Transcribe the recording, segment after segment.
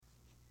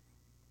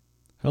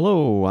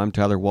Hello, I'm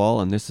Tyler Wall,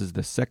 and this is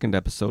the second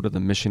episode of the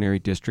Missionary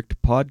District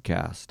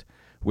podcast.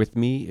 With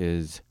me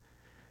is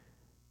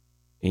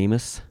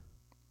Amos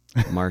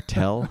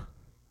Martell.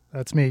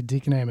 That's me,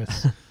 Deacon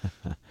Amos.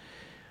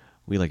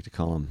 We like to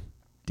call him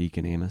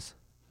Deacon Amos.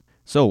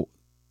 So,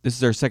 this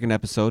is our second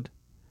episode.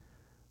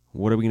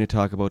 What are we going to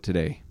talk about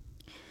today?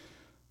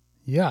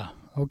 Yeah.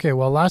 Okay.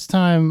 Well, last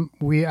time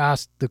we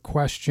asked the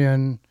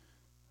question,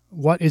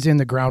 what is in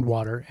the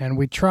groundwater? And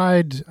we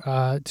tried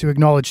to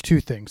acknowledge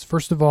two things.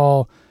 First of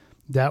all,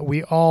 that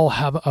we all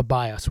have a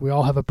bias. We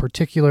all have a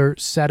particular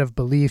set of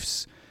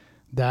beliefs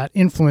that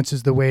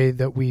influences the way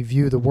that we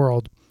view the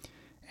world.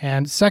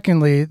 And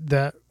secondly,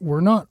 that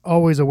we're not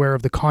always aware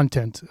of the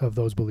content of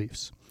those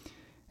beliefs.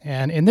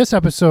 And in this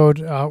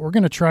episode, we're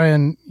going to try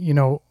and,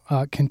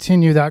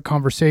 continue that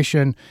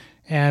conversation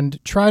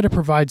and try to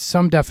provide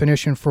some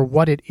definition for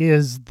what it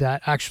is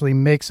that actually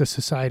makes a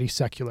society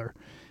secular.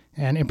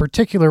 And in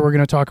particular, we're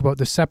going to talk about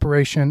the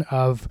separation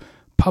of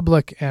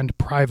public and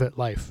private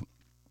life.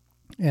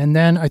 And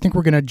then I think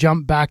we're going to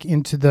jump back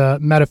into the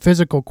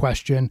metaphysical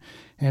question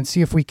and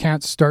see if we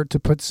can't start to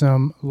put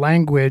some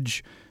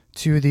language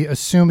to the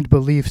assumed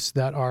beliefs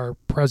that are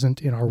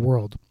present in our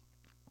world.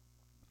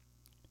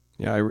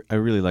 Yeah, I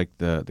really like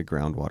the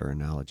groundwater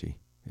analogy.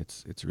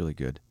 It's really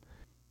good.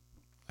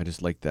 I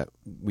just like that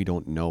we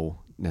don't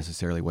know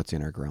necessarily what's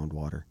in our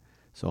groundwater.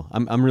 So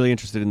I'm really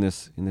interested in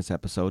this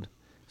episode.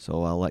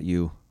 So I'll let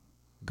you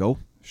go.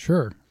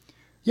 Sure.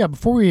 Yeah,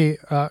 before we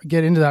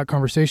get into that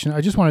conversation,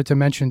 I just wanted to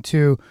mention,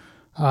 too,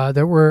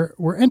 that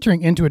we're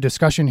entering into a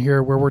discussion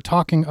here where we're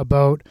talking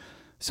about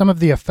some of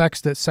the effects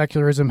that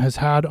secularism has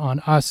had on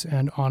us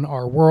and on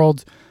our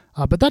world.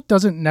 But that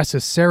doesn't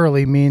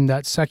necessarily mean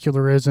that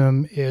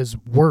secularism is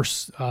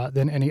worse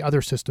than any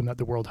other system that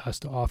the world has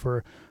to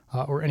offer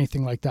or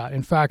anything like that.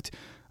 In fact,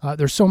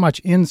 there's so much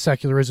in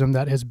secularism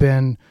that has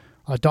been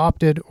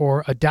adopted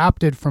or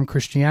adapted from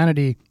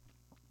Christianity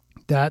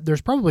that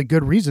there's probably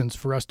good reasons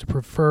for us to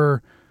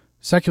prefer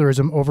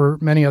secularism over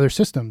many other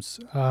systems.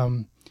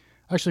 I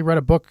actually read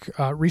a book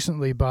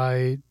recently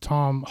by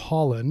Tom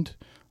Holland.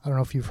 I don't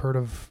know if you've heard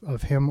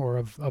of him or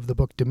of the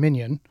book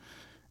Dominion.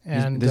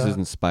 And this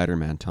isn't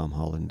Spider-Man Tom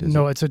Holland, is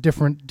no, it? It's a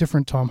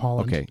different Tom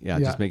Holland. Okay, yeah,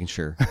 just making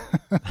sure.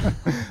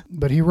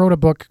 But he wrote a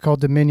book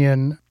called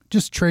Dominion,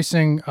 just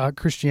tracing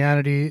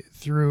Christianity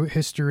through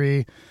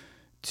history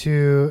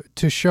to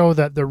show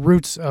that the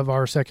roots of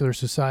our secular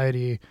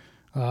society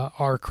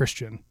are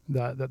Christian,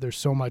 that there's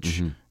so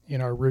much in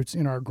our roots,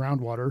 in our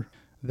groundwater,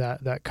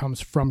 that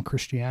comes from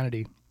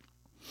Christianity.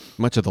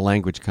 Much of the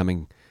language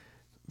coming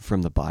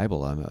from the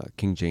Bible,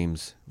 King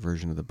James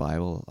version of the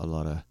Bible, a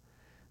lot of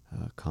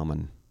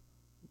common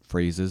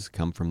phrases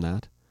come from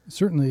that.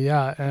 Certainly,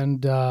 yeah.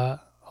 And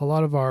a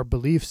lot of our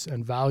beliefs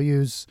and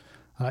values,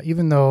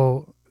 even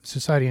though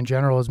society in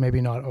general is maybe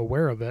not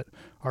aware of it,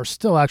 are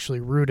still actually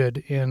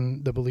rooted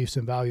in the beliefs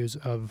and values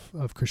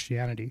of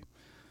Christianity.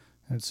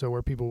 And so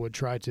where people would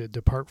try to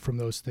depart from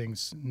those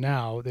things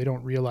now, they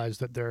don't realize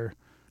that they're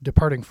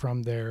departing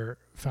from their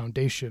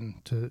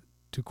foundation to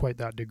quite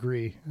that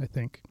degree, I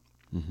think.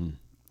 Mm-hmm.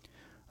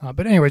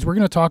 But anyways, we're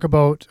going to talk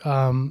about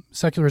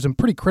secularism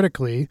pretty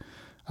critically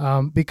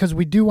because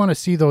we do want to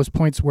see those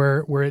points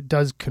where it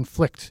does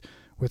conflict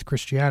with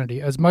Christianity.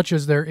 As much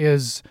as there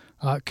is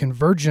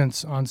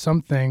convergence on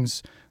some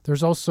things,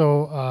 there's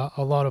also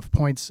a lot of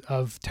points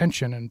of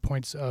tension and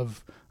points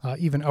of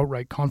even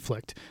outright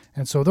conflict.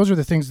 And so those are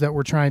the things that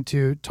we're trying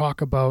to talk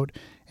about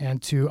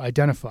and to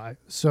identify.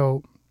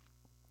 So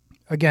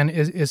again,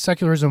 is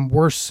secularism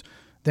worse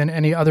than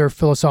any other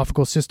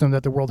philosophical system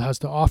that the world has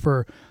to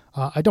offer?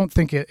 I don't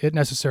think it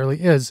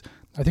necessarily is.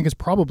 I think it's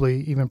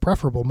probably even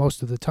preferable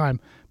most of the time,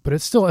 but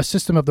it's still a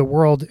system of the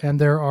world,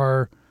 and there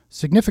are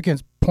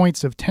significant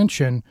points of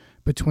tension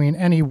between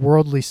any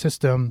worldly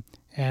system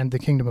and the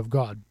kingdom of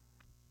God.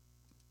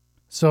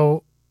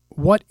 So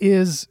what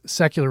is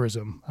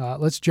secularism?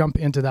 Let's jump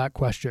into that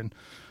question.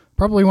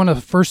 Probably one of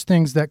the first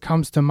things that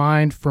comes to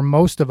mind for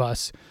most of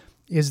us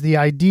is the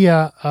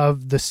idea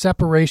of the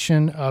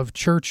separation of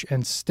church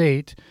and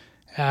state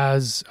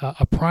as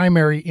a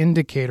primary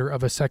indicator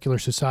of a secular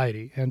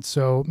society. And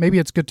so maybe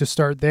it's good to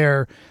start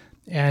there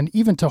and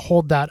even to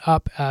hold that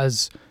up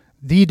as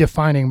the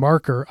defining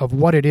marker of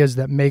what it is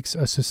that makes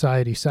a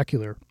society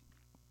secular.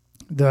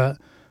 The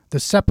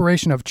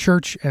separation of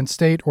church and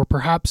state, or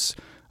perhaps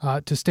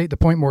to state the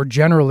point more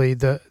generally,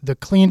 the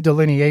clean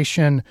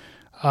delineation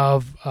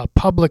of a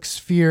public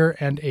sphere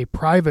and a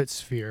private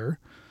sphere,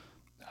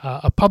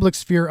 a public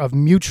sphere of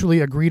mutually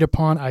agreed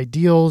upon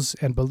ideals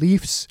and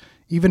beliefs,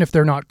 even if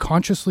they're not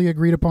consciously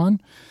agreed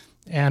upon,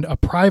 and a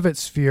private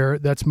sphere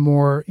that's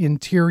more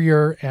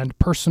interior and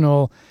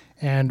personal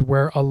and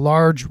where a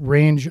large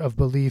range of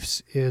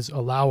beliefs is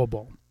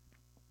allowable.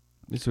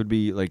 This would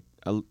be like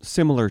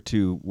similar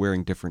to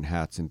wearing different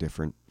hats in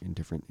different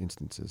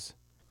instances.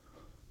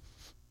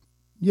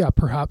 Yeah,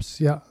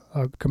 perhaps, yeah.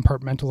 A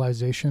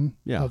compartmentalization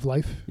of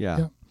life.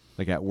 Yeah.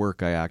 Like at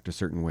work, I act a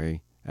certain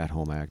way. At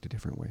home, I act a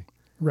different way.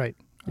 Right.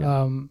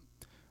 Yeah.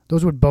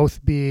 Those would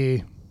both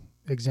be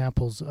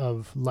examples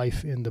of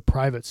life in the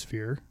private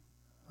sphere.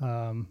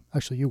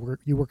 Actually, you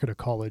work at a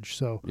college,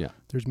 so Yeah.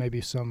 there's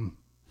maybe some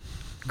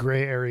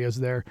gray areas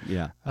there.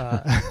 Yeah.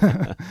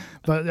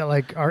 But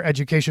like our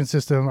education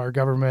system, our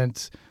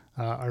government,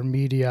 our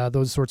media,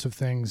 those sorts of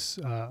things,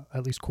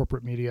 at least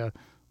corporate media,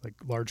 like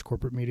large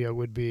corporate media,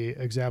 would be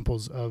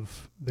examples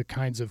of the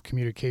kinds of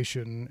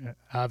communication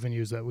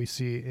avenues that we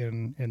see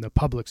in the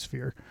public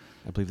sphere.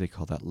 I believe they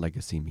call that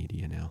legacy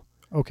media now.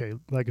 Okay,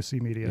 legacy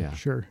media, Yeah.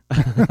 sure.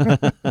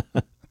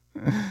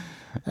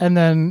 And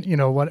then,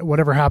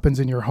 whatever happens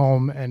in your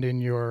home and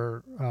in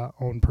your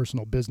own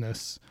personal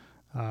business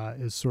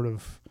is sort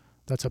of,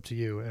 that's up to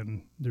you,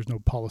 and there's no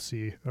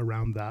policy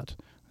around that,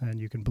 and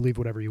you can believe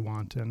whatever you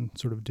want and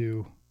sort of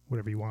do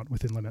whatever you want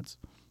within limits.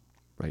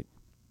 Right.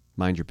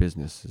 Mind your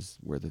business is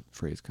where the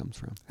phrase comes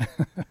from.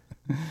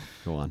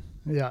 Go on.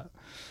 Yeah.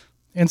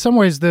 In some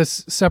ways,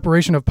 this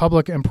separation of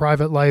public and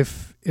private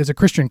life is a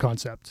Christian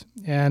concept,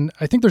 and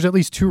I think there's at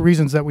least two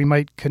reasons that we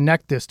might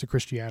connect this to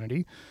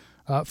Christianity.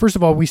 First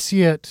of all, we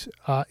see it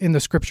in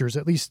the scriptures,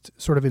 at least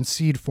sort of in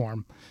seed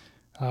form.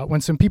 When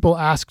some people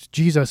asked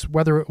Jesus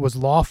whether it was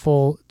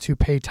lawful to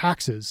pay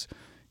taxes,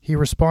 he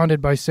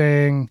responded by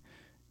saying,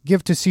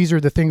 "Give to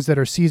Caesar the things that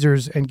are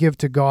Caesar's, and give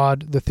to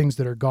God the things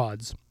that are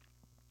God's."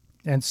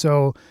 And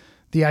so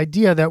the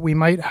idea that we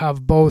might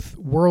have both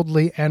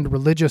worldly and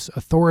religious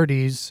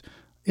authorities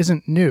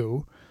isn't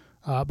new.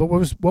 But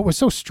what was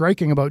so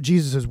striking about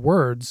Jesus'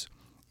 words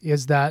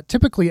is that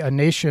typically a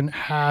nation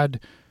had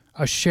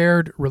a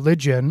shared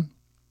religion,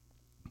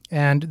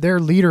 and their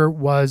leader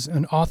was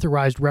an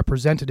authorized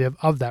representative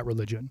of that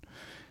religion.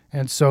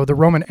 And so the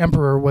Roman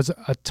emperor was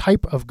a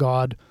type of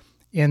God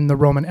in the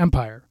Roman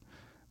Empire.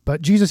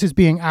 But Jesus is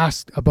being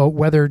asked about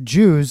whether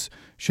Jews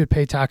should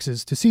pay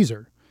taxes to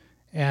Caesar.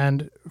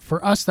 And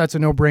for us, that's a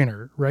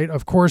no-brainer, right?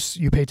 Of course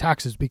you pay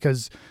taxes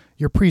because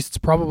your priests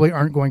probably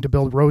aren't going to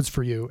build roads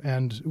for you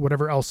and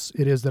whatever else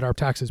it is that our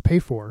taxes pay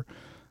for.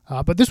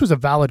 But this was a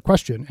valid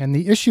question. And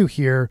the issue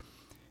here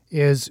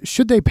is,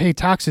 should they pay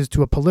taxes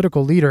to a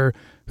political leader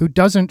who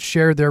doesn't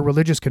share their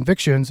religious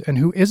convictions and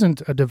who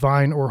isn't a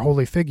divine or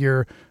holy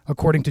figure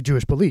according to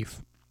Jewish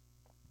belief?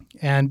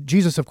 And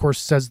Jesus, of course,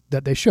 says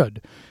that they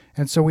should.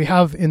 And so we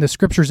have in the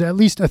scriptures at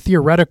least a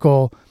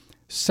theoretical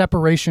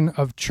separation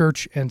of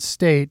church and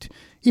state,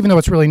 even though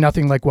it's really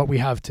nothing like what we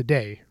have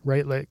today,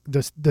 right? Like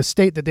the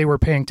state that they were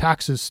paying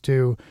taxes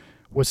to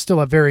was still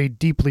a very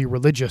deeply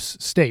religious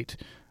state.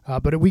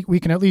 But we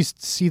can at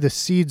least see the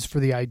seeds for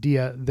the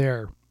idea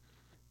there.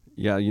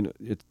 Yeah,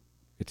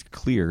 it's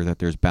clear that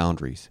there's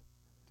boundaries,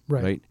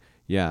 right?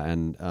 Yeah,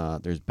 and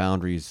there's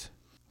boundaries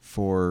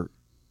for,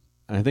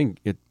 and I think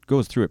it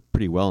goes through it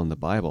pretty well in the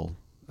Bible,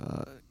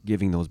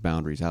 giving those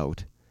boundaries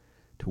out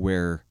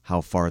to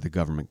how far the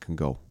government can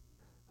go.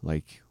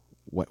 Like,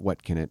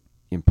 what can it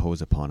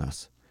impose upon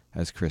us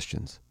as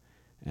Christians?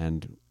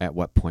 And at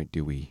what point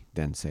do we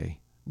then say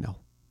no?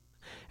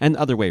 And the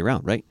other way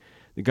around, right?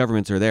 The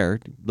governments are there,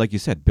 like you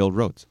said, build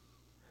roads.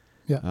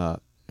 Yeah.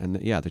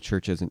 The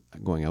church isn't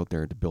going out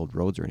there to build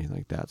roads or anything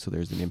like that. So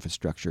there's an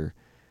infrastructure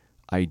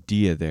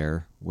idea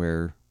there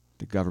where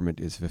the government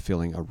is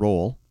fulfilling a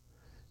role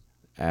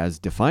as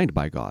defined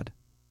by God,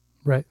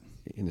 right,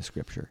 in the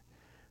scripture.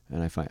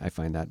 And I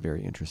find that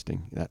very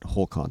interesting, that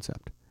whole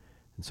concept.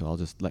 And so I'll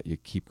just let you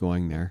keep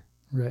going there.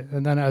 Right.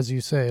 And then, as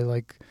you say,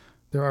 like,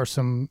 there are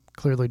some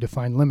clearly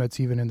defined limits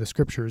even in the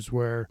scriptures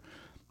where,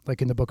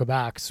 like in the book of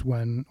Acts,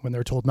 when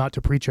they're told not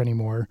to preach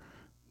anymore,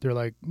 they're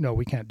like, no,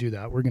 we can't do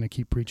that. We're going to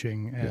keep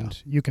preaching,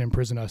 and you can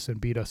imprison us and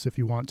beat us if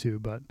you want to,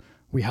 but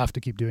we have to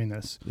keep doing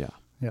this. Yeah.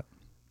 Yeah.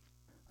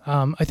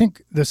 I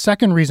think the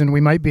second reason we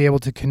might be able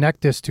to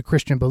connect this to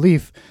Christian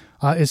belief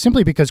is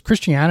simply because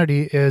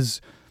Christianity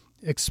is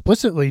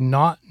explicitly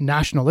not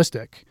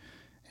nationalistic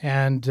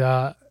and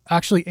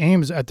actually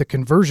aims at the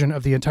conversion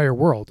of the entire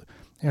world.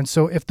 And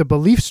so if the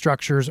belief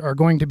structures are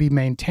going to be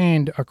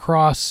maintained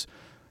across,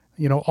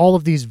 all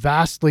of these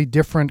vastly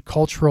different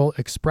cultural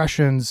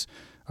expressions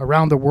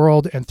around the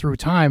world and through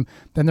time,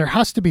 then there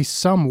has to be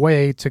some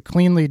way to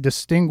cleanly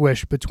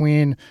distinguish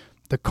between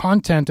the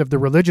content of the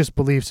religious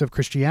beliefs of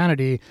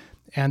Christianity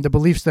and the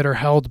beliefs that are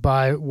held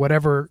by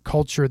whatever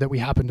culture that we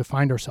happen to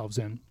find ourselves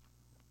in.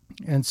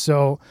 And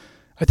so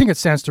I think it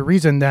stands to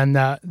reason then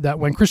that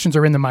when Christians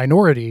are in the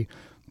minority,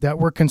 that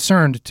we're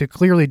concerned to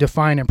clearly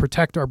define and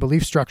protect our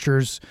belief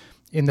structures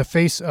in the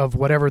face of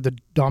whatever the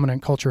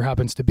dominant culture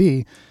happens to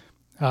be.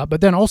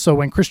 But then also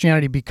when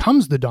Christianity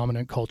becomes the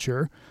dominant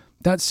culture,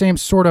 that same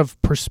sort of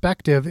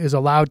perspective is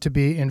allowed to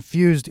be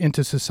infused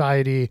into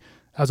society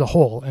as a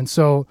whole. And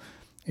so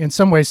in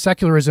some ways,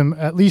 secularism,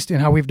 at least in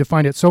how we've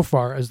defined it so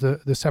far as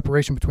the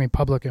separation between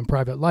public and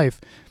private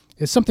life,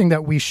 is something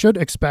that we should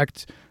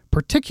expect,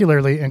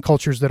 particularly in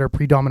cultures that are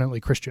predominantly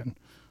Christian,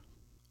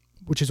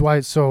 which is why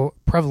it's so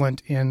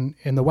prevalent in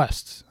the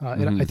West.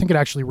 I think it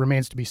actually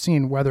remains to be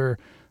seen whether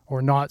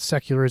or not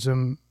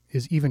secularism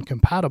is even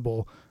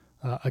compatible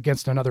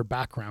against another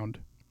background.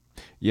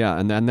 Yeah,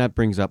 and then that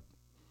brings up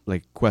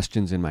like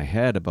questions in my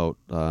head about,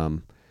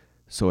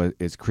 so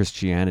is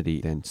Christianity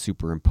then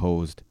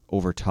superimposed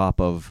over top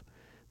of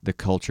the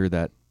culture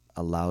that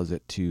allows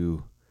it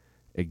to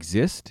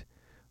exist?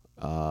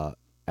 At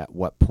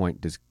what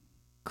point does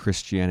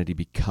Christianity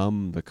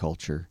become the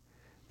culture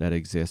that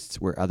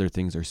exists where other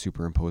things are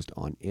superimposed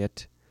on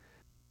it?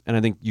 And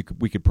I think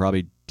we could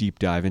probably deep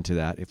dive into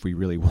that if we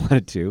really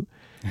wanted to.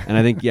 And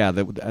I think,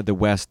 the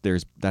West,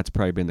 that's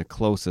probably been the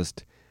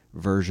closest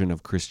version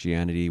of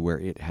Christianity where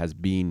it has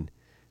been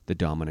the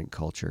dominant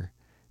culture,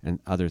 and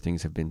other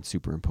things have been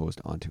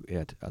superimposed onto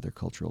it, other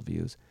cultural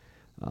views.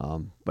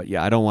 But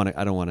I don't want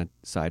to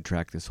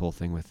sidetrack this whole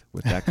thing with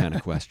that kind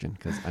of question,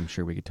 because I'm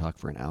sure we could talk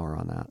for an hour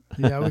on that.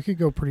 Yeah, we could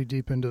go pretty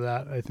deep into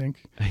that, I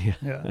think.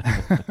 Yeah.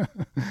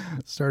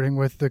 Starting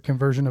with the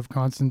conversion of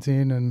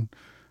Constantine and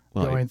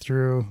going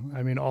through,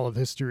 all of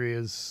history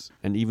is...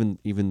 And even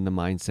the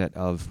mindset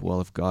of,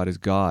 if God is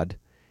God,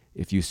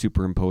 if you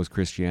superimpose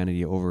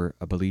Christianity over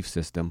a belief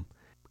system,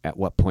 at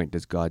what point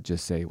does God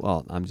just say,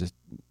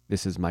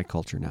 this is my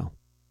culture now?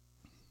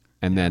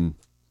 And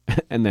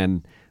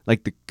then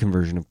like the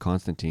conversion of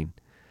Constantine,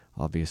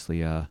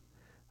 obviously a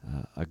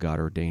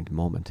God-ordained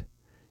moment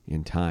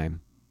in time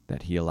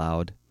that he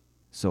allowed.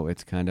 So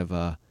it's kind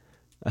of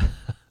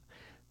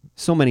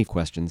so many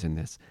questions in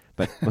this.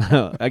 But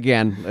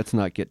again, let's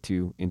not get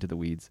too into the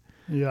weeds.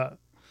 Yeah.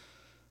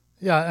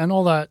 Yeah, and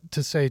all that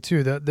to say,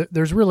 too, that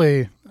there's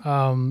really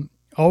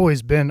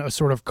always been a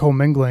sort of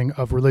commingling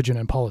of religion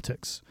and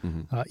politics.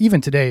 Mm-hmm.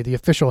 Even today, the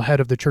official head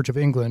of the Church of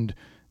England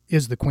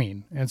is the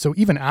Queen. And so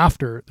even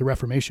after the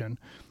Reformation,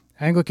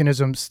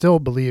 Anglicanism still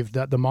believed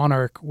that the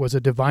monarch was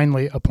a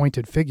divinely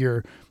appointed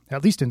figure,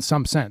 at least in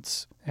some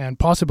sense, and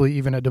possibly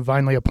even a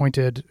divinely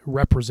appointed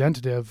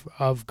representative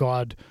of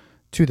God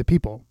to the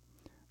people.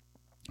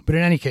 But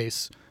in any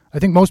case, I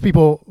think most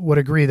people would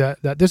agree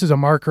that this is a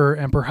marker,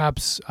 and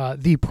perhaps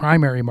the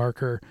primary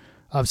marker,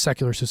 of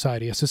secular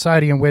society, a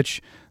society in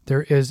which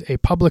there is a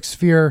public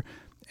sphere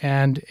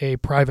and a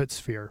private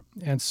sphere.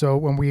 And so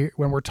when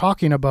we're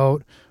talking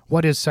about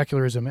what is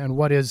secularism and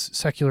what is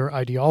secular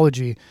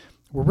ideology,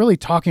 we're really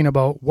talking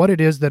about what it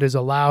is that is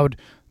allowed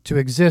to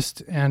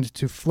exist and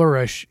to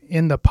flourish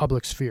in the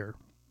public sphere,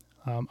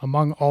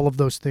 among all of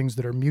those things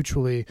that are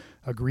mutually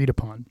agreed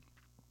upon.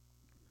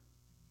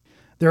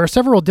 There are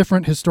several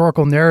different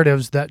historical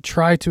narratives that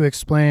try to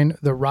explain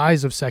the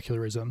rise of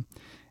secularism,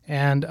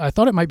 and I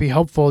thought it might be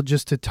helpful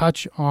just to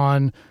touch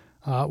on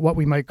what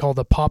we might call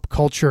the pop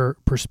culture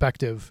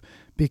perspective,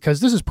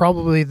 because this is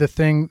probably the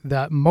thing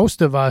that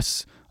most of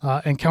us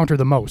encounter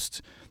the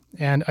most.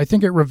 And I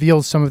think it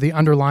reveals some of the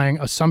underlying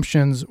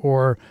assumptions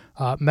or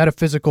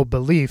metaphysical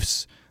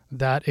beliefs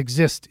that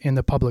exist in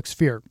the public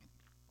sphere.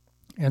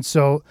 And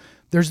so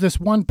there's this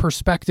one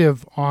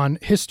perspective on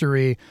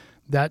history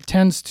that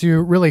tends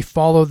to really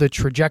follow the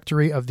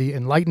trajectory of the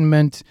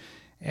Enlightenment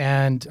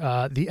and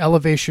the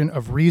elevation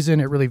of reason.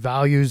 It really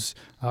values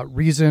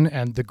reason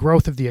and the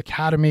growth of the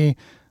academy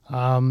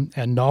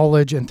and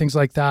knowledge and things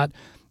like that.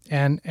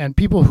 And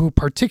people who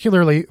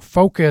particularly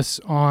focus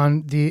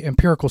on the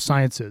empirical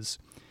sciences.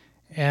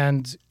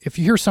 And if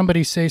you hear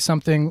somebody say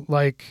something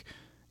like,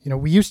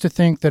 we used to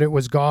think that it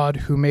was God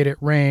who made it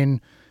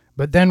rain,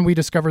 but then we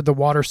discovered the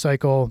water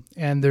cycle,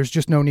 and there's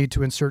just no need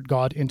to insert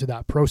God into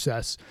that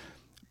process.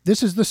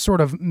 This is the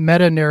sort of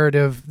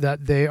meta-narrative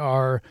that they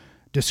are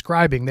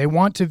describing. They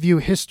want to view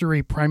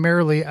history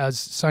primarily as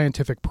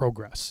scientific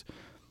progress.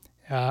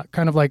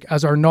 Kind of like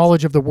as our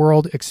knowledge of the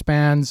world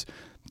expands,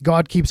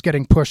 God keeps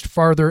getting pushed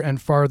farther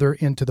and farther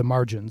into the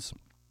margins.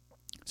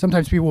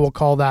 Sometimes people will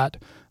call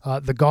that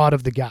the God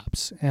of the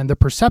gaps. And the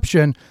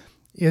perception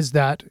is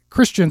that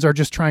Christians are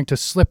just trying to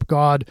slip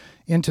God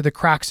into the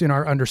cracks in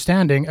our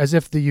understanding, as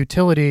if the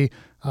utility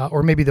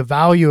or maybe the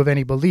value of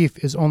any belief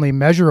is only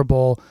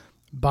measurable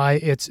by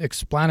its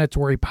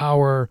explanatory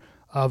power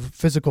of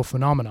physical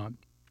phenomenon.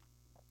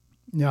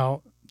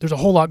 Now, there's a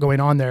whole lot going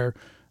on there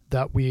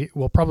that we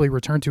will probably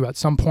return to at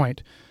some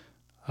point.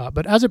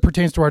 But as it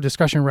pertains to our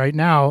discussion right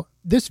now,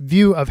 this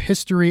view of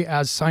history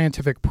as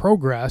scientific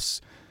progress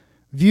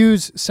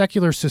views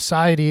secular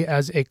society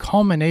as a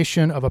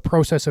culmination of a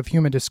process of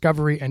human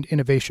discovery and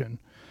innovation.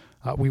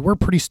 We were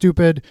pretty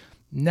stupid,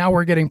 now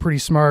we're getting pretty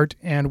smart,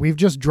 and we've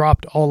just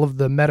dropped all of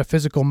the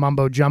metaphysical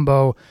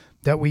mumbo-jumbo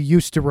that we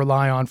used to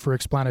rely on for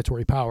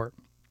explanatory power.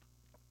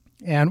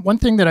 And one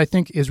thing that I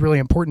think is really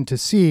important to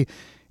see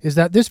is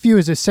that this view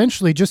is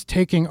essentially just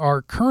taking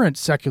our current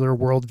secular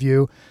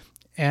worldview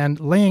and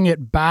laying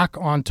it back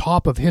on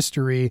top of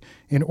history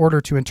in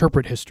order to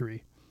interpret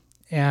history.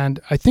 And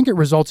I think it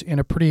results in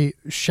a pretty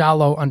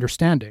shallow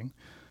understanding.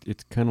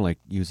 It's kind of like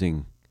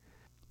using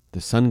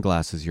the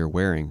sunglasses you're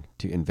wearing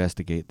to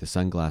investigate the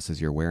sunglasses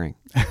you're wearing.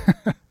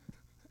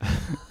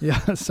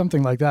 Yeah,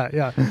 something like that,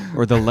 yeah.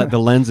 Or the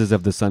lenses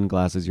of the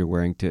sunglasses you're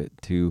wearing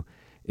to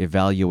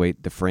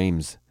evaluate the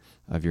frames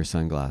of your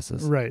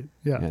sunglasses. Right,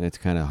 yeah. And it's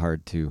kind of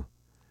hard to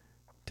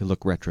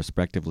look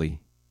retrospectively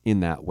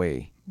in that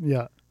way.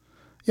 Yeah.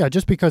 Yeah,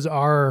 just because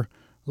our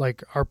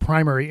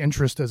primary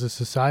interest as a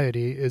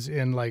society is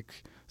in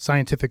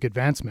scientific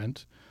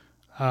advancement,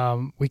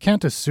 we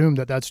can't assume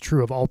that that's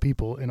true of all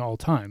people in all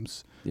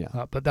times.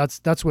 Yeah. But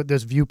that's what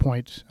this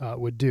viewpoint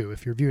would do.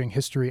 If you're viewing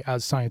history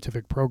as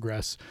scientific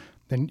progress,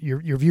 then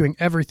you're viewing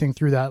everything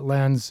through that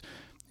lens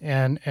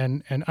and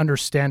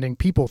understanding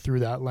people through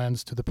that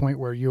lens to the point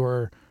where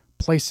you're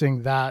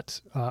placing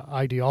that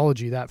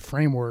ideology, that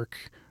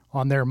framework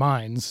on their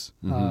minds,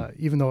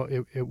 even though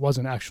it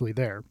wasn't actually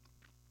there.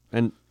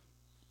 And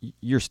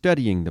you're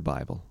studying the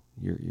Bible.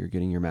 You're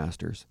getting your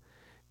master's,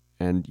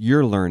 and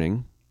you're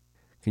learning.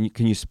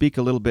 Can you speak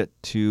a little bit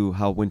to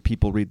how when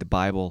people read the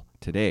Bible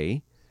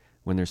today,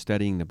 when they're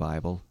studying the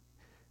Bible,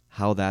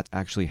 how that's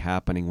actually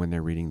happening when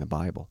they're reading the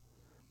Bible?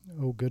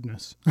 Oh,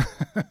 goodness.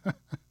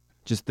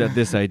 Just that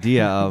this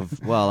idea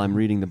of, well, I'm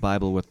reading the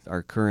Bible with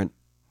our current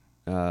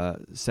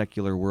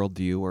secular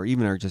worldview, or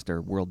even our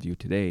worldview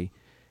today,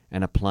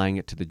 and applying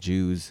it to the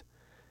Jews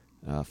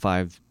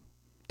 5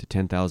 to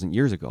 10,000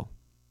 years ago.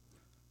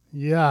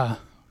 Yeah,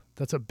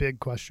 that's a big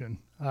question.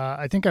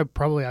 I think I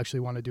probably actually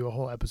want to do a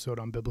whole episode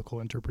on biblical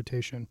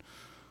interpretation.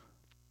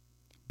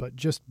 But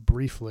just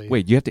briefly.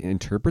 Wait, you have to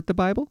interpret the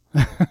Bible?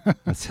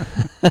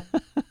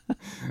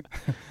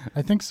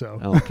 I think so.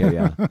 Oh, okay,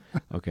 yeah.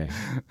 Okay.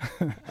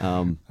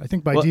 I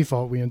think by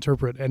default we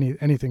interpret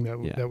anything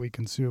that we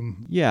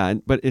consume. Yeah,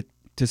 but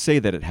to say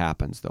that it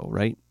happens though,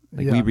 right?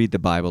 Like we read the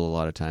Bible a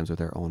lot of times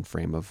with our own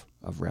frame of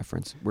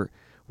reference.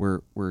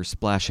 We're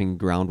splashing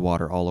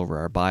groundwater all over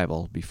our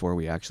Bible before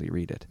we actually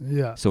read it.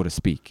 Yeah. So to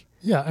speak.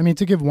 Yeah, I mean,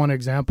 to give one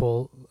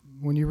example,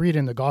 when you read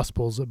in the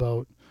Gospels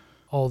about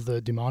all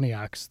the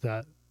demoniacs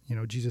that,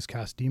 Jesus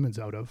cast demons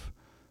out of,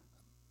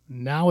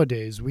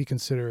 nowadays we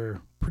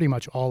consider pretty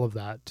much all of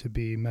that to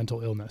be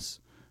mental illness.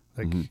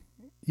 Like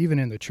even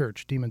in the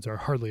church, demons are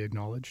hardly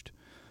acknowledged.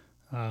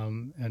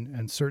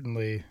 And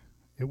certainly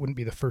it wouldn't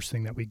be the first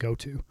thing that we go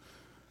to.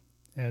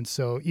 And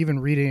so even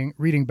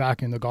reading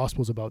back in the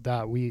Gospels about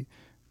that, we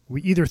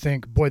either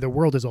think, boy, the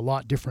world is a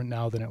lot different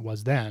now than it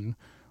was then,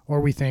 or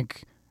we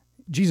think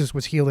Jesus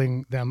was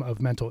healing them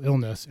of mental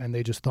illness and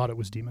they just thought it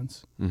was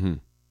demons. Mm-hmm.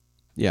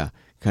 Yeah,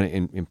 kind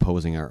of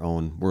imposing our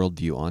own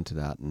worldview onto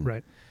that.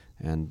 Right.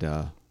 And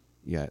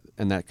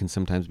and that can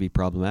sometimes be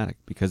problematic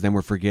because then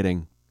we're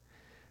forgetting,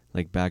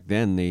 like back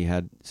then they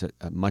had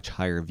a much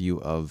higher view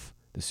of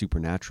the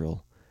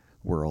supernatural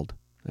world.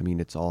 I mean,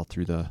 it's all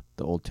through the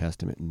Old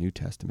Testament and New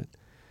Testament.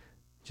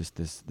 Just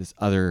this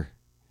other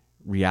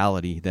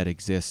reality that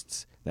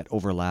exists that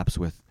overlaps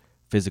with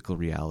physical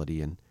reality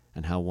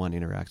and how one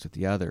interacts with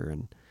the other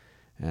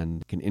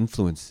and can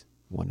influence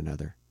one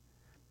another.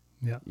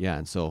 Yeah. Yeah,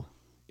 and so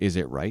is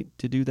it right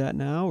to do that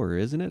now or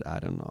isn't it? I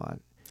don't know.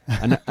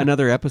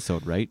 Another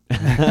episode, right?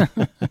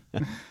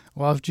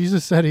 Well, if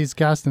Jesus said he's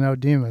casting out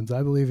demons,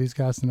 I believe he's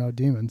casting out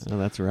demons. Well,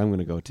 that's where I'm going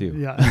to go too.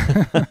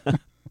 Yeah.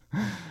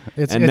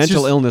 It's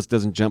mental illness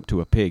doesn't jump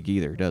to a pig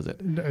either, does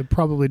it? It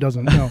probably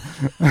doesn't, no.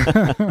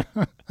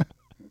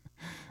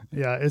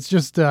 Yeah, it's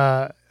just,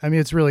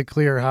 it's really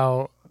clear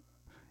how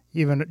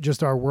even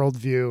just our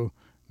worldview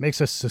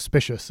makes us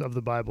suspicious of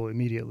the Bible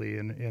immediately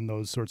in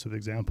those sorts of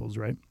examples,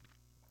 right?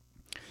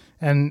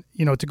 And,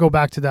 to go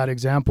back to that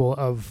example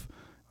of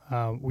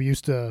we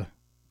used to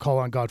call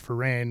on God for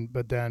rain,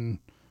 but then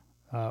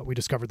we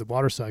discovered the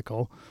water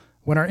cycle.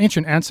 When our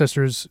ancient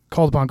ancestors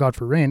called upon God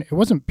for rain, it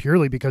wasn't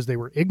purely because they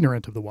were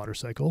ignorant of the water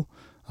cycle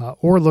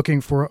or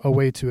looking for a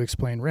way to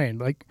explain rain.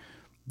 Like,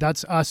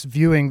 that's us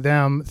viewing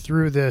them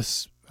through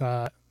this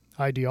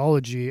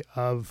ideology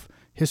of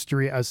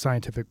history as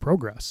scientific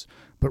progress.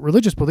 But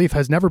religious belief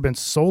has never been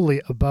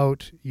solely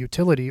about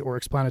utility or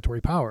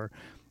explanatory power.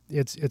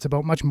 It's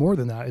about much more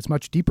than that. It's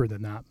much deeper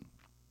than that.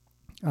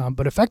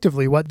 But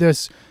effectively, what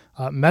this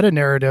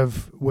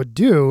meta-narrative would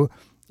do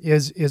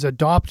is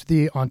adopt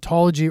the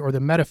ontology or the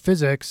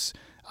metaphysics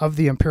of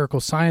the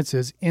empirical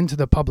sciences into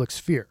the public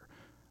sphere.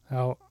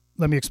 Now,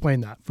 let me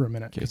explain that for a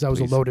minute, because that was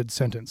a loaded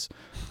sentence.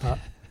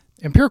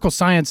 Empirical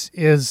science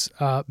is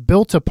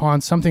built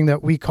upon something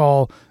that we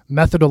call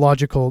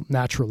methodological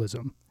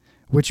naturalism,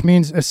 which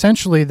means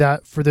essentially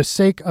that for the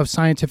sake of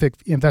scientific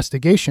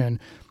investigation,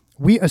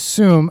 we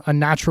assume a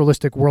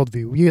naturalistic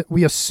worldview.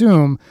 We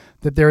assume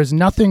that there is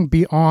nothing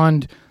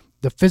beyond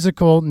the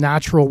physical,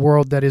 natural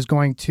world that is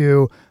going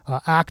to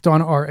act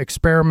on our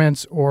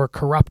experiments or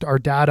corrupt our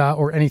data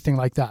or anything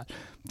like that.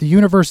 The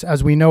universe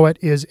as we know it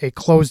is a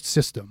closed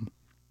system.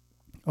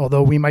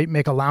 Although we might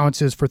make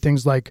allowances for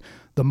things like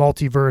the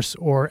multiverse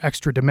or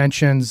extra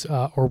dimensions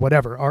or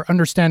whatever. Our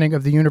understanding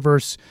of the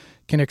universe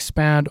can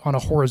expand on a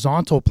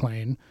horizontal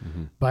plane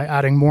by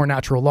adding more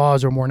natural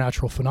laws or more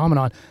natural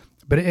phenomenon,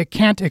 but it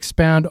can't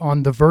expand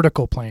on the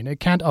vertical plane. It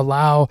can't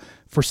allow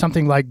for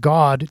something like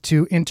God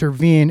to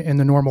intervene in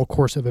the normal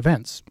course of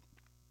events.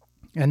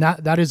 And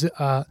that is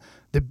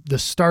the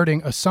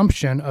starting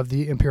assumption of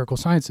the empirical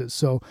sciences.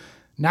 So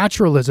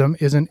naturalism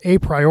is an a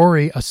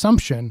priori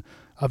assumption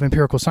of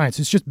empirical science.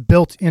 It's just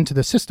built into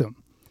the system.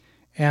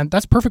 And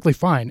that's perfectly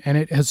fine. And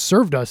it has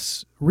served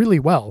us really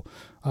well.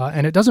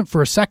 And it doesn't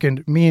for a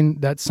second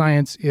mean that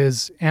science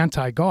is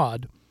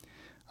anti-God.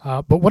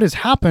 But what has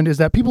happened is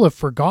that people have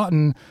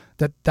forgotten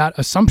that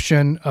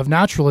assumption of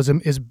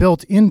naturalism is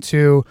built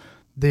into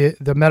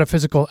the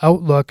metaphysical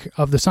outlook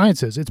of the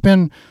sciences. It's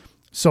been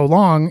so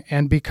long,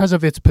 and because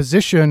of its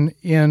position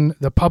in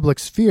the public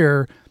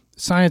sphere,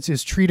 science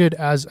is treated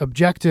as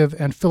objective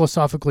and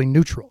philosophically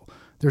neutral.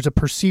 There's a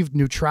perceived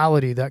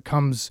neutrality that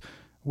comes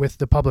with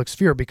the public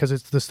sphere because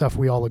it's the stuff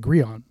we all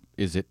agree on.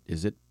 Is it?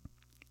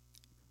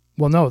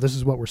 Well, no, this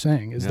is what we're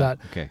saying, is that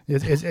okay.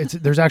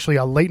 there's actually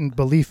a latent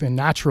belief in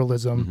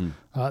naturalism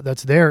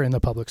that's there in the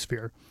public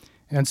sphere.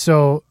 And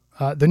so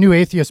the New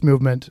Atheist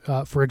movement,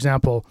 for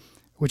example,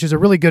 which is a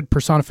really good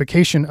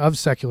personification of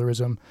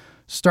secularism,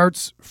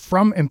 starts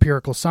from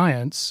empirical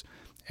science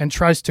and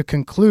tries to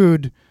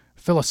conclude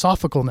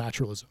philosophical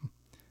naturalism.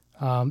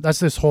 That's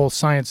this whole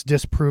science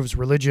disproves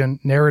religion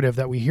narrative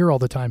that we hear all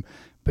the time.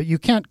 But you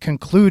can't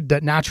conclude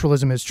that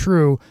naturalism is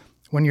true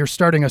when your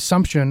starting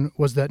assumption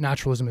was that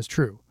naturalism is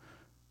true,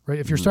 right?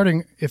 If you're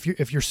starting, if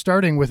you're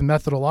starting with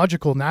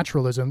methodological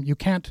naturalism, you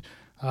can't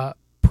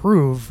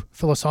prove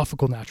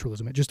philosophical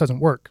naturalism. It just doesn't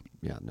work.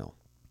 Yeah, no.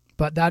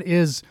 But that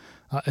is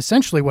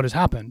essentially what has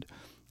happened,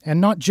 and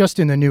not just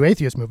in the New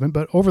Atheist movement,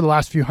 but over the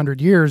last few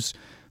hundred years,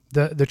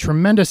 the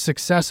tremendous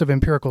success of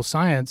empirical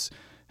science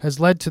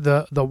has led to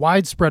the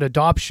widespread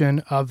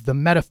adoption of the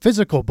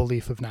metaphysical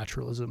belief of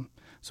naturalism.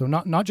 So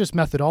not just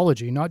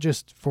methodology, not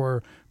just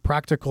for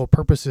practical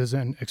purposes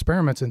and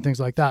experiments and things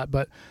like that,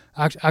 but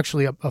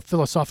actually a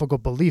philosophical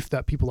belief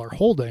that people are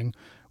holding,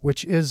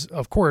 which is,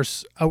 of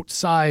course,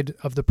 outside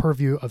of the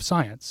purview of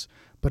science.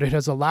 But it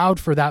has allowed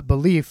for that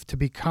belief to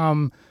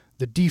become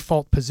the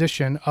default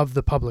position of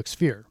the public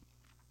sphere.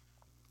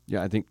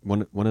 Yeah, I think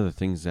one of the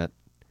things that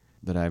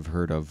I've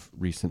heard of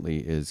recently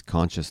is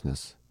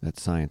consciousness, that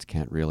science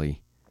can't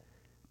really,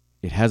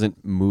 it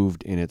hasn't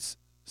moved in its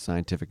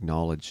scientific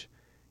knowledge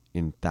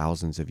in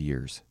thousands of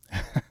years.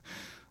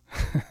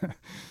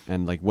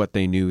 And like what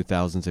they knew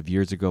thousands of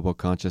years ago about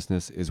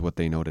consciousness is what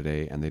they know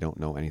today, and they don't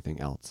know anything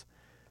else.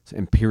 So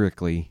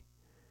empirically,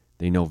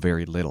 they know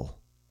very little,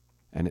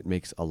 and it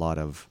makes a lot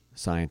of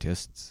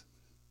scientists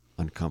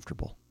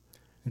uncomfortable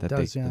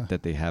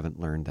that they haven't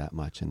learned that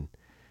much. And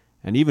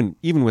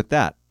even with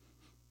that,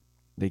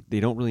 they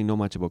don't really know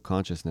much about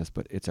consciousness,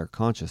 but it's our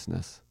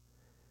consciousness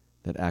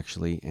that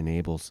actually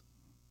enables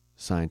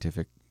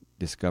scientific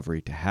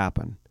discovery to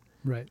happen.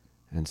 Right.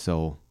 And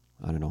so,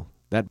 I don't know,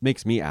 that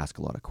makes me ask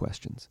a lot of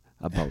questions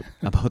about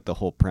the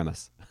whole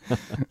premise.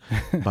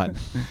 But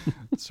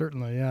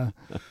certainly, yeah.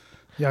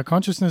 Yeah,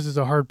 consciousness is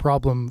a hard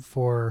problem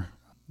for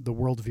the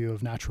worldview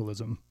of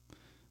naturalism,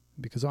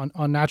 because on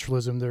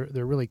naturalism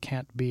there really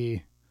can't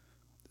be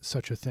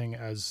such a thing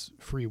as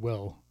free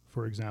will,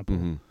 for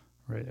example.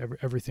 Right?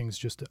 Everything's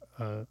just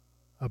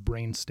a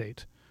brain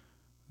state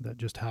that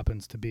just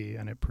happens to be,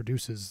 and it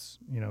produces,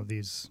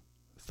 these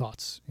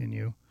thoughts in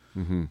you.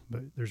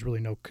 But there's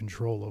really no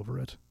control over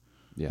it.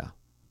 Yeah.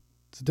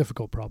 It's a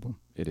difficult problem.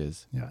 It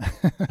is. Yeah.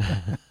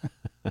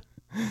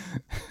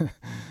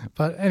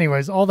 But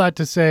anyways, all that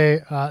to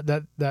say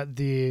that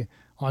the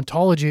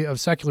ontology of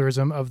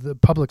secularism, of the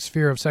public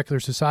sphere of secular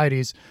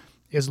societies,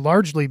 is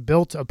largely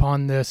built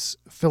upon this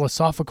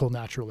philosophical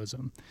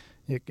naturalism.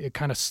 It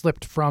kind of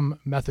slipped from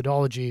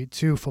methodology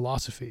to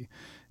philosophy.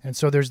 And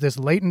so there's this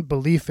latent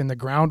belief in the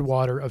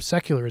groundwater of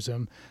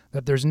secularism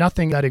that there's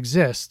nothing that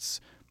exists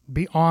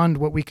beyond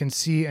what we can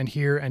see and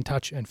hear and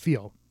touch and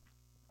feel.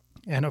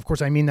 And of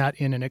course, I mean that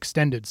in an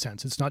extended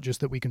sense. It's not just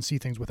that we can see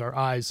things with our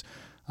eyes,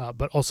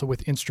 but also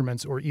with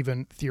instruments or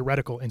even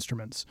theoretical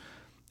instruments.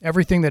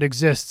 Everything that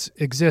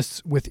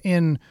exists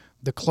within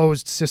the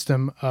closed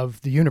system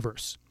of the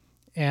universe.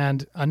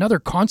 And another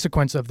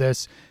consequence of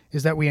this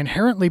is that we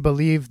inherently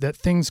believe that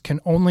things can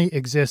only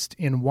exist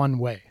in one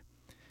way.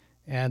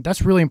 And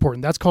that's really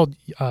important. That's called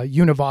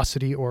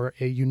univocity, or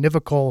a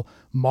univocal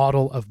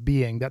model of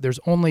being, that there's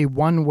only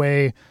one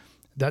way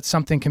that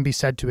something can be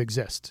said to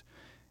exist.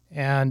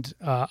 And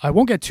I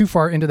won't get too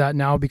far into that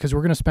now because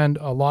we're going to spend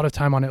a lot of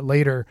time on it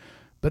later.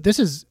 But this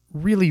is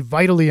really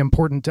vitally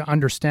important to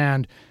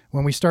understand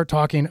when we start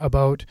talking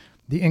about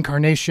the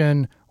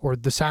incarnation or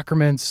the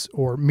sacraments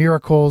or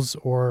miracles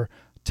or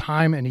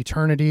time and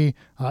eternity,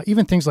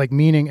 even things like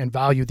meaning and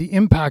value. The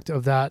impact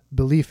of that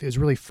belief is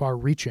really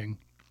far-reaching.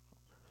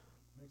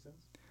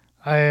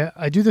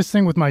 I do this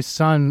thing with my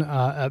son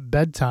at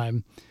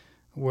bedtime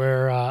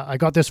where I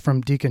got this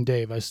from Deacon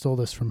Dave. I stole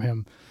this from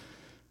him.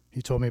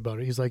 He told me about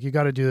it. He's like, you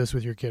got to do this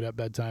with your kid at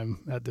bedtime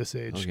at this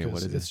age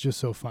because it's just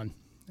so fun.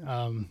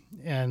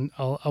 And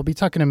I'll be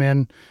tucking him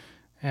in,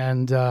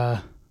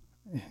 and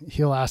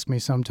he'll ask me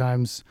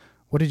sometimes,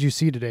 what did you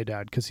see today,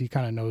 Dad? Because he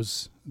kind of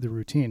knows the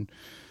routine.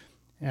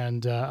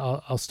 And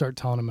I'll start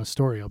telling him a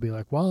story. I'll be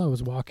like, well, I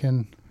was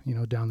walking,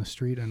 down the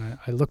street, and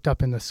I looked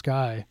up in the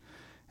sky,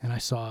 and I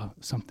saw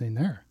something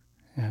there,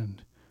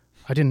 and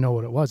I didn't know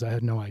what it was. I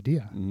had no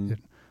idea.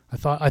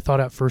 I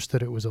thought at first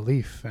that it was a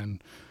leaf,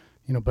 and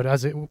but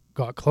as it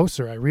got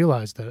closer, I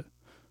realized that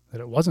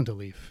it wasn't a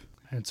leaf,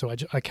 and so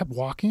I kept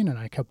walking and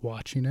I kept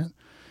watching it,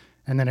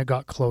 and then it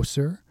got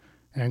closer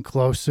and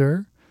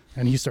closer,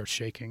 and he starts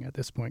shaking at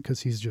this point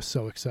because he's just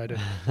so excited,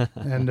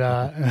 and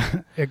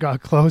it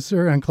got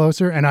closer and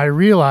closer, and I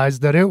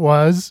realized that it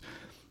was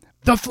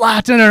the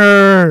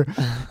flattener.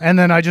 And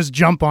then I just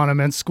jump on him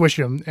and squish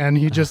him, and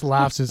he just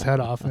laughs his head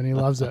off, and he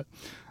loves it.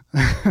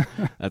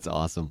 That's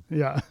awesome.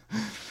 Yeah.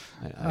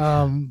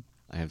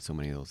 I have so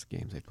many of those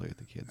games I play with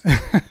the kids.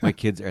 My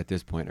kids at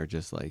this point are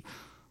just like,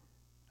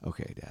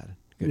 okay, Dad.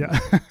 Good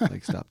enough.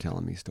 Like, stop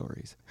telling me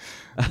stories.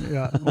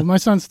 Yeah. Well, my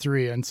son's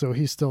 3, and so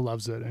he still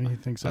loves it, and he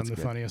thinks That's I'm the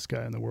good. funniest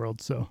guy in the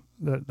world. So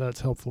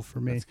that's helpful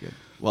for me. That's good.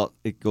 Well,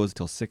 it goes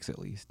till 6 at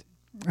least.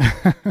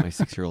 My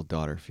 6-year-old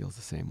daughter feels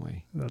the same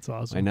way. That's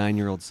awesome. My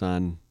 9-year-old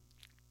son,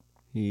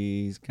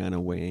 he's kind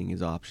of weighing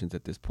his options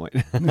at this point.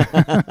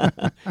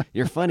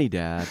 You're funny,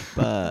 Dad,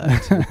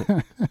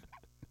 but...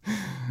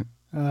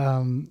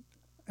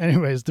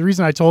 Anyways, the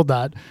reason I told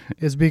that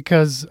is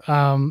because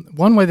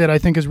one way that I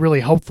think is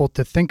really helpful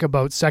to think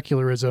about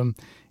secularism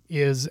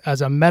is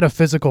as a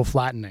metaphysical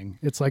flattening.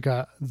 It's like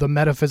the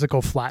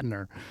metaphysical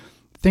flattener.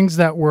 Things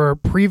that were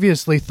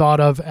previously thought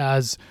of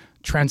as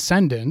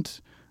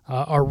transcendent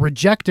are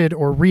rejected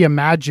or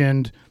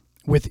reimagined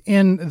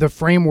within the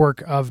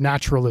framework of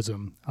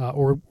naturalism,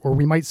 or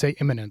we might say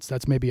immanence.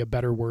 That's maybe a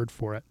better word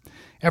for it.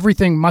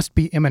 Everything must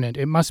be immanent.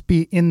 It must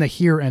be in the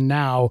here and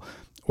now,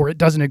 or it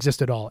doesn't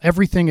exist at all.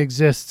 Everything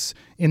exists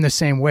in the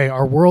same way.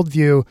 Our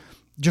worldview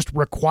just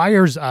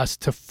requires us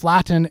to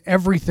flatten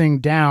everything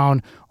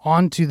down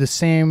onto the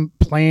same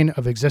plane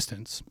of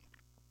existence.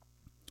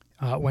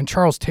 When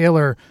Charles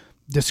Taylor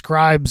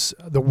describes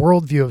the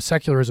worldview of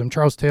secularism,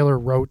 Charles Taylor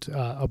wrote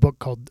a book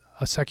called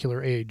A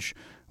Secular Age,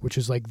 which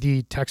is like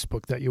the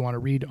textbook that you want to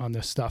read on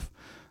this stuff.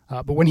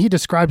 But when he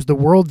describes the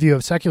worldview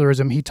of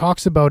secularism, he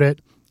talks about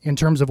it in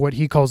terms of what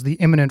he calls the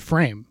immanent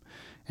frame.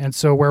 And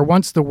so where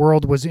once the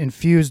world was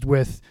infused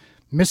with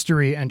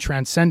mystery and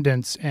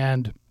transcendence,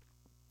 and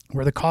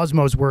where the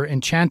cosmos were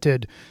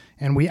enchanted,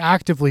 and we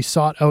actively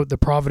sought out the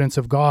providence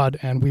of God,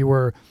 and we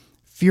were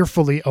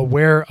fearfully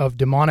aware of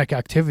demonic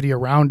activity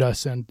around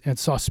us, and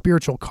saw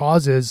spiritual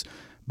causes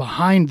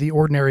behind the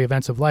ordinary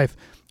events of life,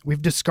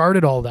 we've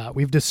discarded all that.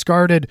 We've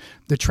discarded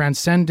the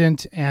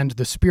transcendent and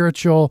the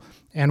spiritual,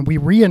 and we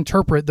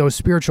reinterpret those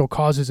spiritual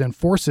causes and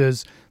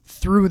forces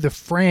through the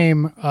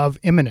frame of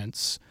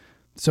immanence.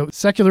 So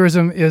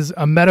secularism is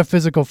a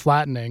metaphysical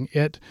flattening.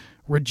 It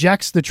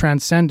rejects the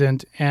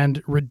transcendent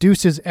and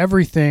reduces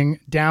everything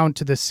down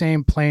to the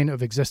same plane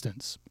of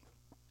existence.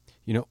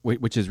 You know,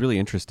 which is really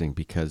interesting,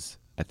 because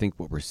I think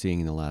what we're seeing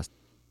in the last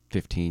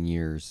 15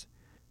 years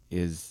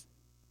is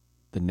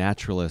the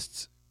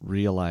naturalists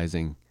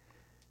realizing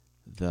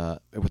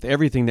with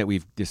everything that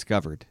we've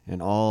discovered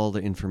and all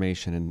the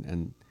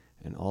information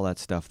and all that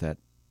stuff that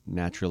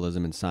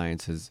naturalism and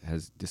science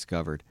has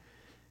discovered,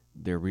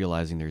 they're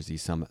realizing there's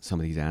some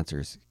of these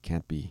answers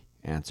can't be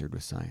answered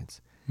with science.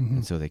 Mm-hmm.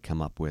 And so they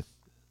come up with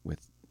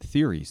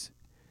theories,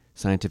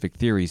 scientific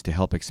theories, to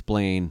help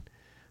explain,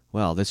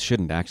 well, this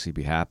shouldn't actually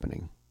be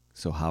happening.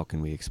 So how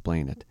can we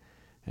explain it?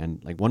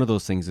 And like one of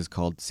those things is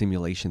called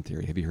simulation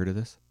theory. Have you heard of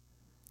this?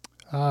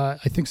 I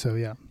think so,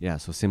 yeah. Yeah,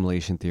 so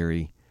simulation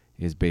theory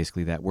is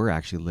basically that we're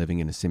actually living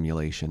in a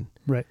simulation.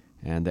 Right.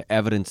 And the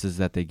evidences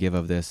that they give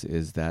of this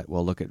is that,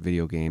 well, look at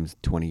video games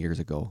 20 years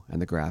ago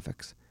and the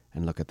graphics,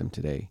 and look at them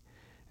today,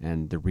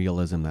 and the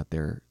realism that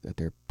they're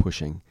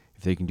pushing.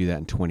 If they can do that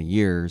in 20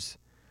 years,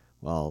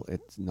 well,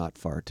 it's not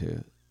far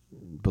to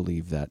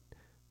believe that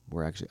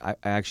we're actually... I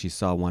actually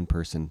saw one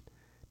person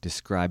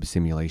describe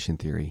simulation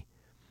theory,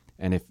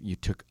 and if you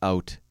took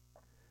out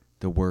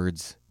the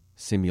words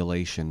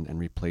simulation and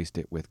replaced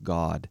it with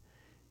God,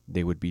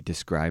 they would be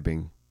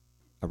describing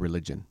a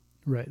religion.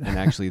 Right. And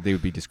actually they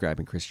would be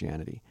describing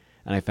Christianity.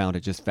 And I found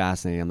it just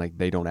fascinating. I'm like,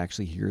 they don't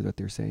actually hear what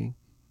they're saying.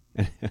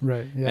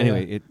 Right. Yeah,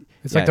 anyway,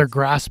 it's like they're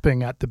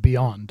grasping at the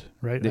beyond,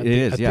 right? It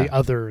is, yeah. The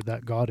other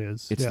that God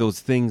is. It's those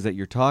things that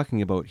you're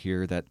talking about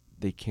here that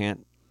they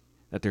can't,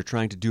 that they're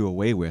trying to do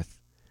away with,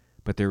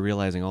 but they're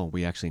realizing, oh,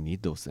 we actually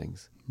need those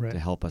things to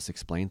help us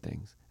explain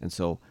things. And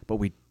so, but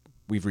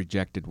we've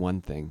rejected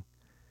one thing,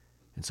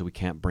 and so we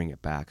can't bring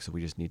it back. So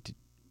we just need to,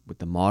 with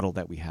the model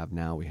that we have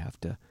now, we have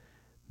to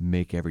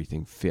make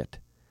everything fit.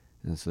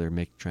 And so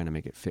they're trying to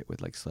make it fit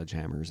with like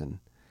sledgehammers and...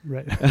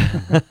 Right.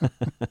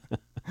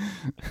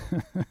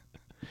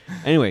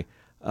 Anyway,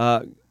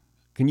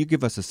 can you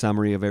give us a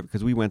summary of it?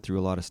 Because we went through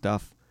a lot of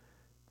stuff.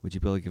 Would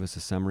you be able to give us a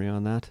summary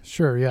on that?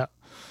 Sure, yeah.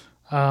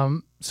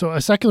 So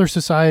a secular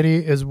society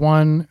is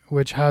one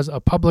which has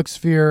a public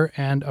sphere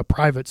and a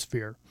private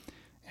sphere.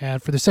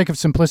 And for the sake of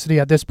simplicity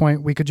at this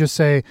point, we could just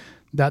say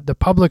that the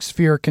public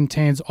sphere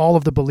contains all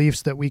of the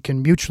beliefs that we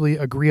can mutually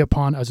agree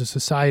upon as a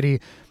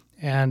society,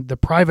 and the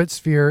private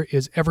sphere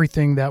is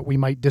everything that we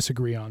might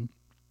disagree on.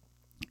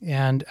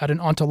 And at an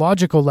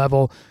ontological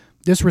level,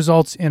 this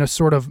results in a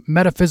sort of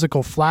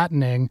metaphysical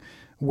flattening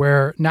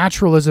where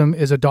naturalism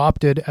is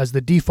adopted as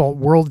the default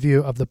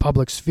worldview of the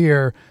public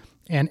sphere,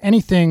 and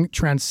anything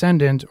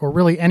transcendent, or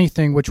really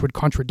anything which would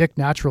contradict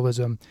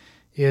naturalism,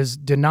 is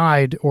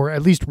denied or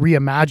at least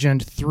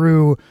reimagined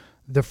through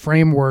the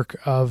framework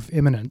of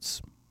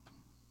immanence.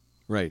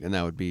 Right, and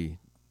that would be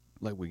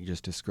like we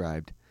just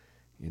described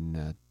in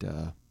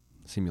that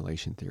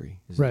simulation theory.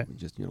 Right.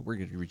 Just, we're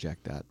going to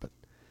reject that, but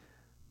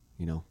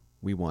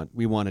we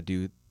want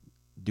to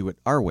do it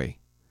our way.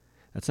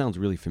 That sounds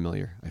really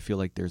familiar. I feel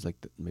like there's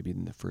maybe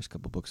in the first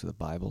couple books of the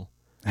Bible,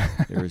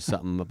 There was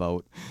something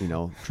about,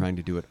 trying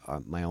to do it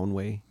my own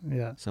way.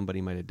 Yeah.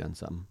 Somebody might have done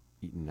something,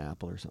 eaten an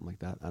apple or something like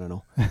that. I don't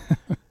know.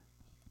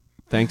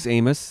 Thanks,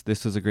 Amos.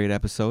 This was a great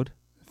episode.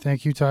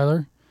 Thank you,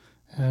 Tyler.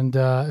 And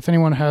if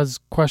anyone has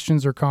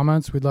questions or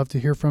comments, we'd love to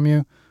hear from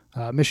you.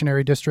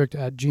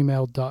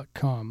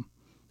 missionarydistrict@gmail.com.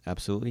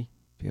 Absolutely.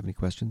 If you have any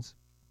questions,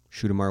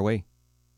 shoot them our way.